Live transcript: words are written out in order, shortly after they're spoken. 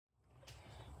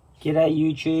G'day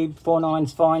YouTube,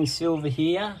 49's Fine Silver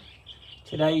here.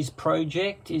 Today's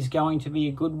project is going to be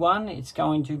a good one. It's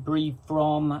going to be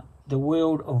from the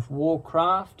world of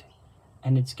Warcraft,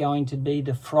 and it's going to be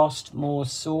the Frostmourne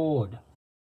sword.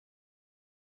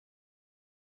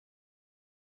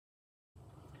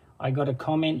 I got a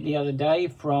comment the other day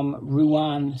from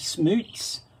Ruan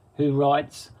Smoots, who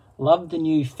writes, "Love the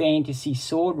new fantasy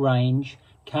sword range,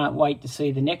 can't wait to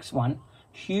see the next one.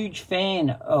 Huge fan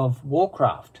of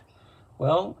Warcraft."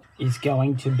 Well, it's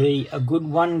going to be a good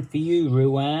one for you,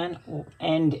 Ruan,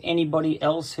 and anybody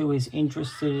else who is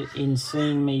interested in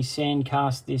seeing me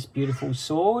sandcast this beautiful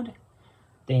sword,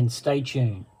 then stay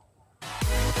tuned.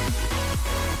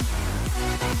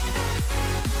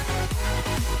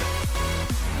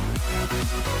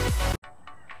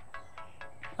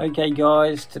 Okay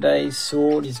guys, today's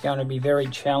sword is going to be very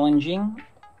challenging.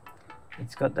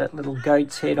 It's got that little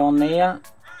goat's head on there.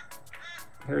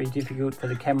 Very difficult for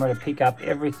the camera to pick up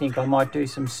everything. I might do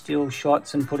some still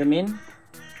shots and put them in,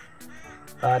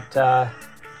 but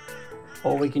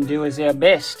all we can do is our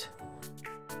best.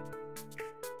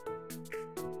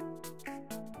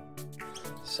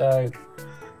 So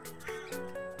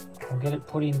I'll get it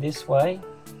put in this way.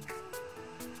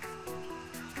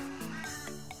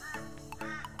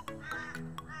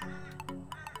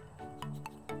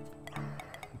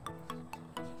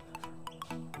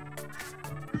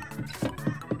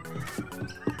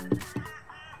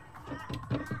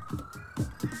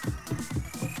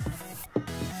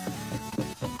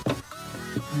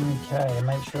 Okay,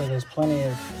 make sure there's plenty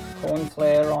of corn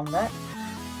flour on that.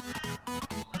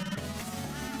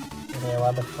 Get our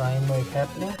other framework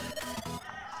happening.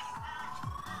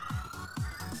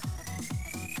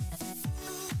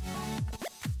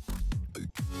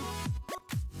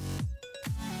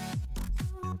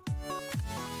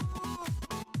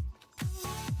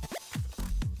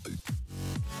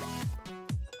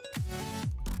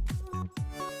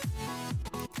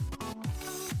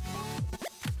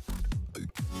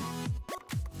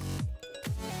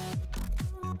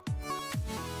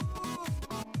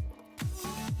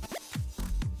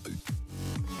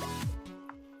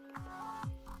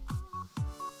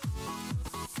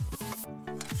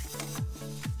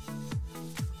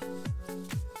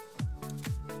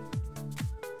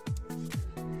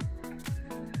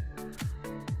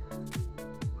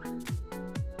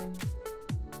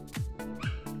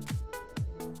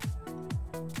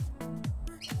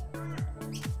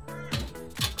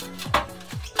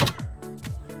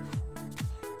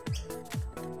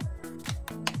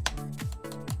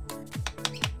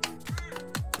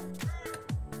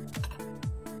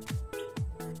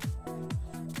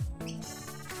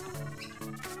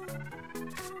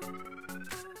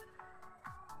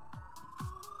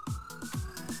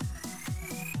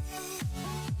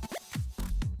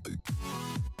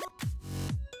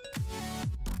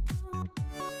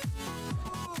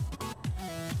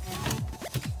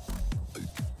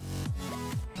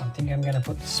 I think I'm going to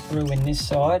put the sprue in this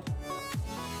side.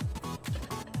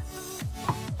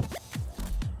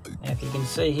 Now if you can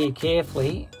see here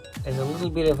carefully, there's a little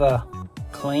bit of a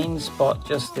clean spot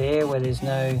just there where there's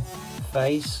no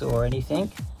face or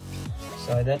anything.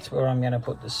 So that's where I'm going to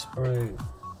put the sprue.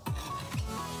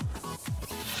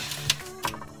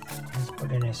 Let's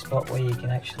put it in a spot where you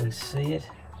can actually see it.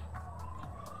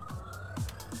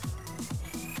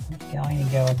 It's going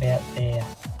to go about there.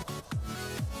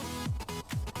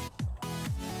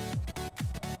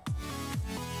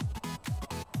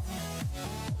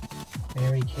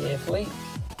 Very carefully.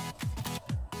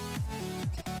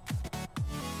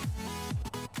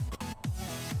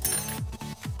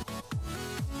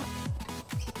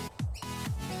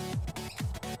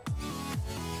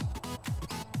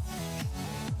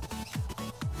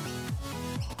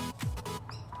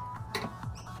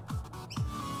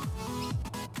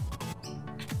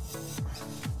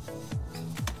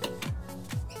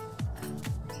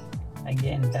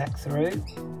 Again, back through.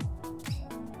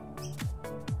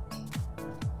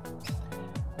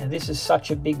 Now this is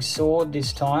such a big sword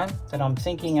this time that I'm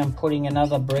thinking I'm putting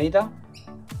another breather,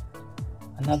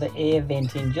 another air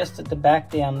vent in just at the back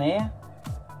down there.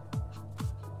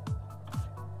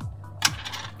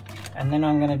 And then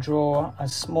I'm going to draw a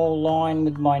small line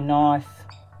with my knife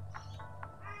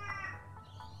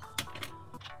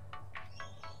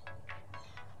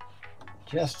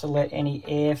just to let any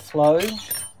air flow.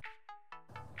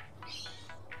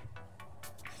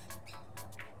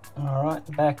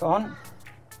 Alright, back on.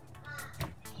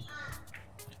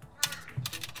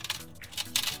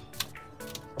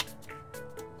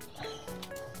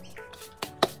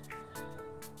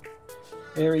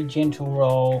 Very gentle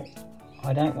roll.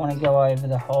 I don't want to go over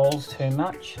the holes too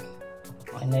much.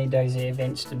 I need those air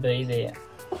vents to be there.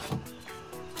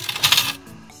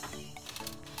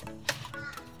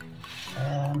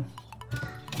 I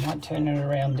might turn it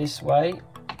around this way,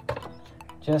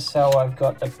 just so I've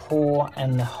got the pour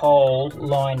and the hole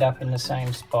lined up in the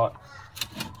same spot.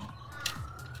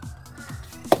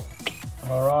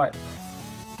 Alright,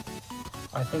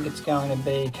 I think it's going to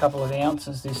be a couple of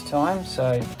ounces this time,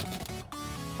 so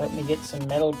let me get some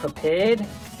metal prepared.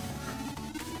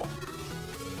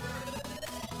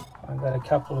 I've got a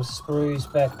couple of screws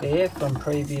back there from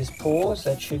previous pours,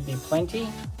 that should be plenty.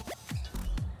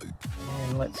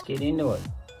 And let's get into it.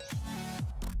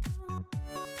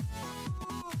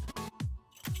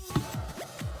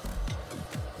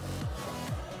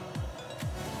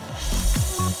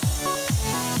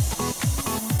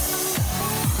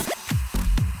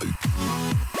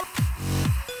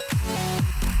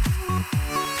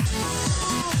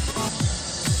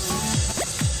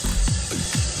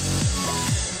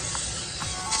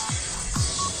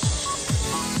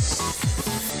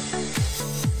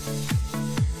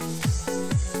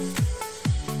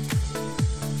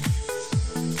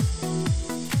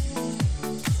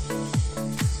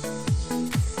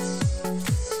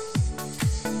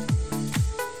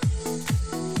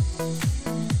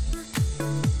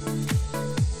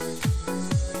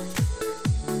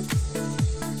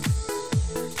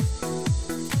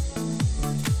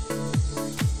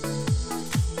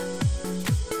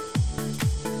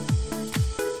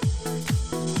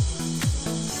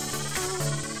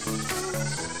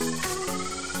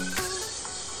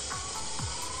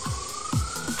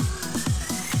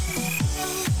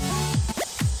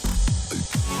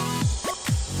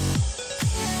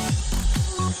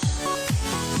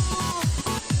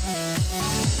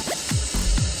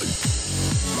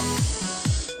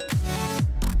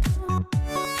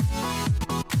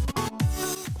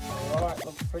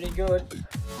 Pretty good.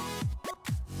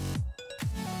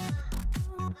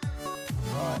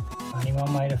 Right, only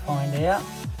one way to find out.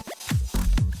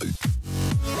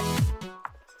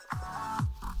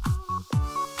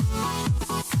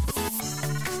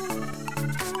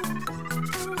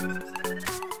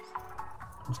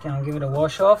 Just go and give it a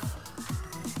wash off.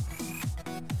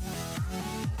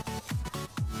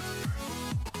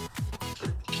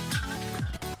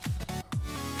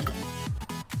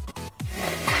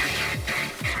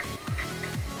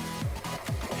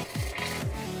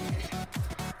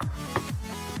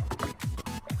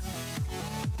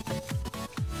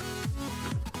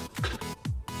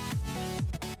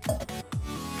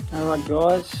 Alright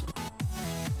guys,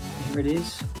 here it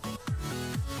is.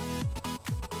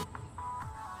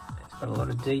 It's got a lot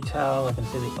of detail. I can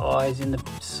see the eyes in the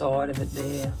side of it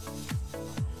there.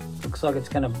 Looks like it's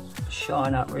going to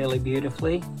shine up really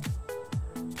beautifully.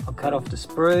 I'll cut off the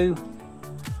sprue,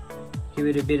 give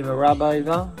it a bit of a rub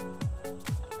over,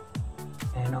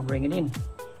 and I'll bring it in.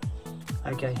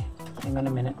 Okay, hang on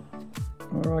a minute.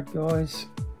 Alright guys,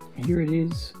 here it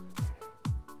is.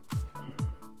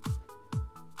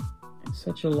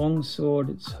 Such a long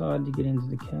sword, it's hard to get into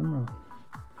the camera.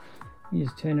 You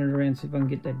just turn it around, see if I can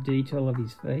get that detail of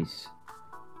his face.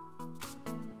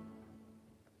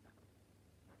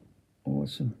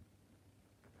 Awesome.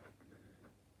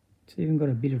 It's even got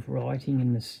a bit of writing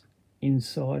in this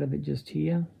inside of it just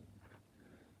here.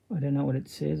 I don't know what it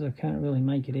says, I can't really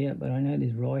make it out, but I know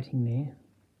there's writing there.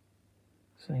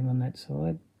 Same on that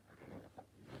side.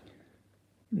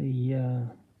 The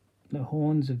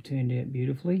horns have turned out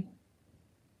beautifully.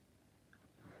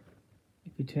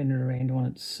 If you turn it around on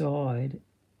its side,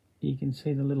 you can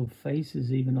see the little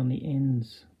faces even on the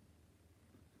ends.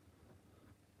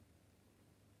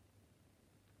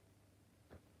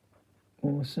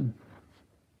 Awesome.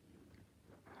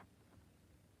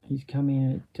 He's come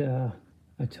in at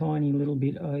a tiny little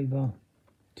bit over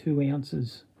 2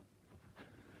 ounces.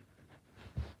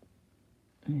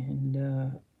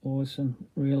 And awesome,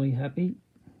 really happy.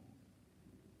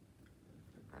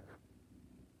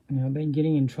 Now, I've been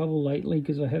getting in trouble lately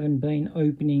because I haven't been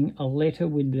opening a letter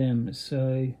with them,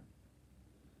 so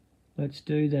let's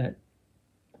do that.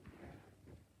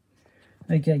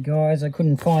 Okay guys, I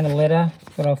couldn't find a letter,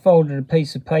 but I folded a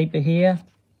piece of paper here.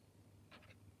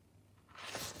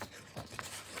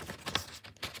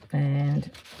 And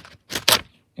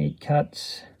it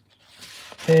cuts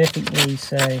perfectly,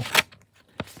 so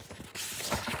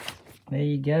there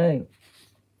you go.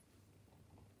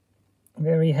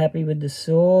 Very happy with the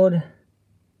sword.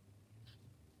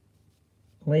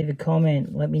 Leave a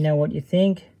comment, let me know what you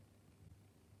think.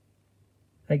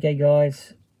 Okay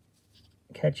guys,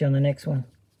 catch you on the next one.